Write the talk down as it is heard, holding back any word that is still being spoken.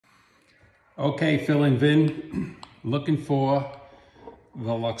Okay, Phil and Vin, looking for the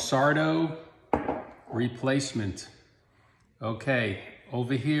Luxardo replacement. Okay,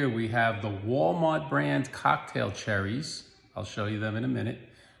 over here we have the Walmart brand cocktail cherries. I'll show you them in a minute,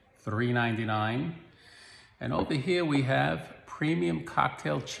 $3.99. And over here we have premium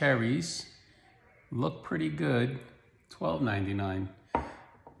cocktail cherries. Look pretty good, $12.99.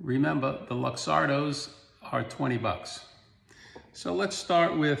 Remember, the Luxardos are 20 bucks. So let's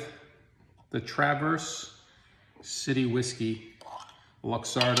start with the Traverse City Whiskey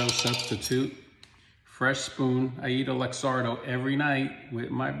Luxardo substitute. Fresh spoon. I eat a Luxardo every night with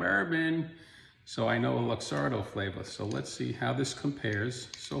my bourbon, so I know a Luxardo flavor. So let's see how this compares.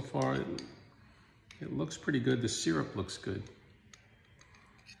 So far, it looks pretty good. The syrup looks good.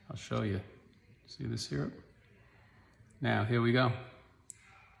 I'll show you. See the syrup? Now, here we go.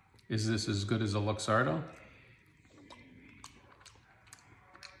 Is this as good as a Luxardo?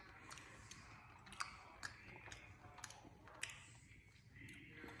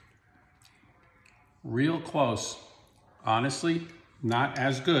 Real close. Honestly, not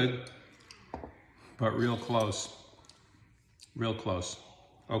as good, but real close. Real close.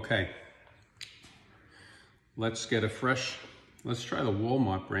 Okay. Let's get a fresh, let's try the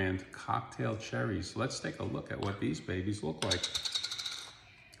Walmart brand cocktail cherries. Let's take a look at what these babies look like.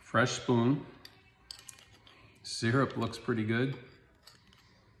 Fresh spoon. Syrup looks pretty good.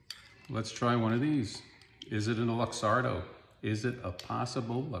 Let's try one of these. Is it in a Luxardo? Is it a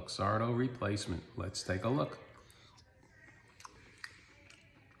possible Luxardo replacement? Let's take a look.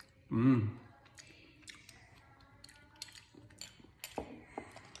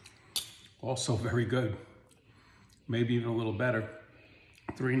 Also very good. Maybe even a little better.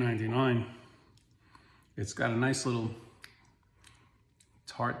 $3.99. It's got a nice little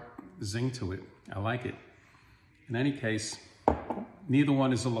tart zing to it. I like it. In any case, neither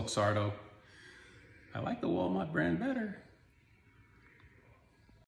one is a Luxardo. I like the Walmart brand better.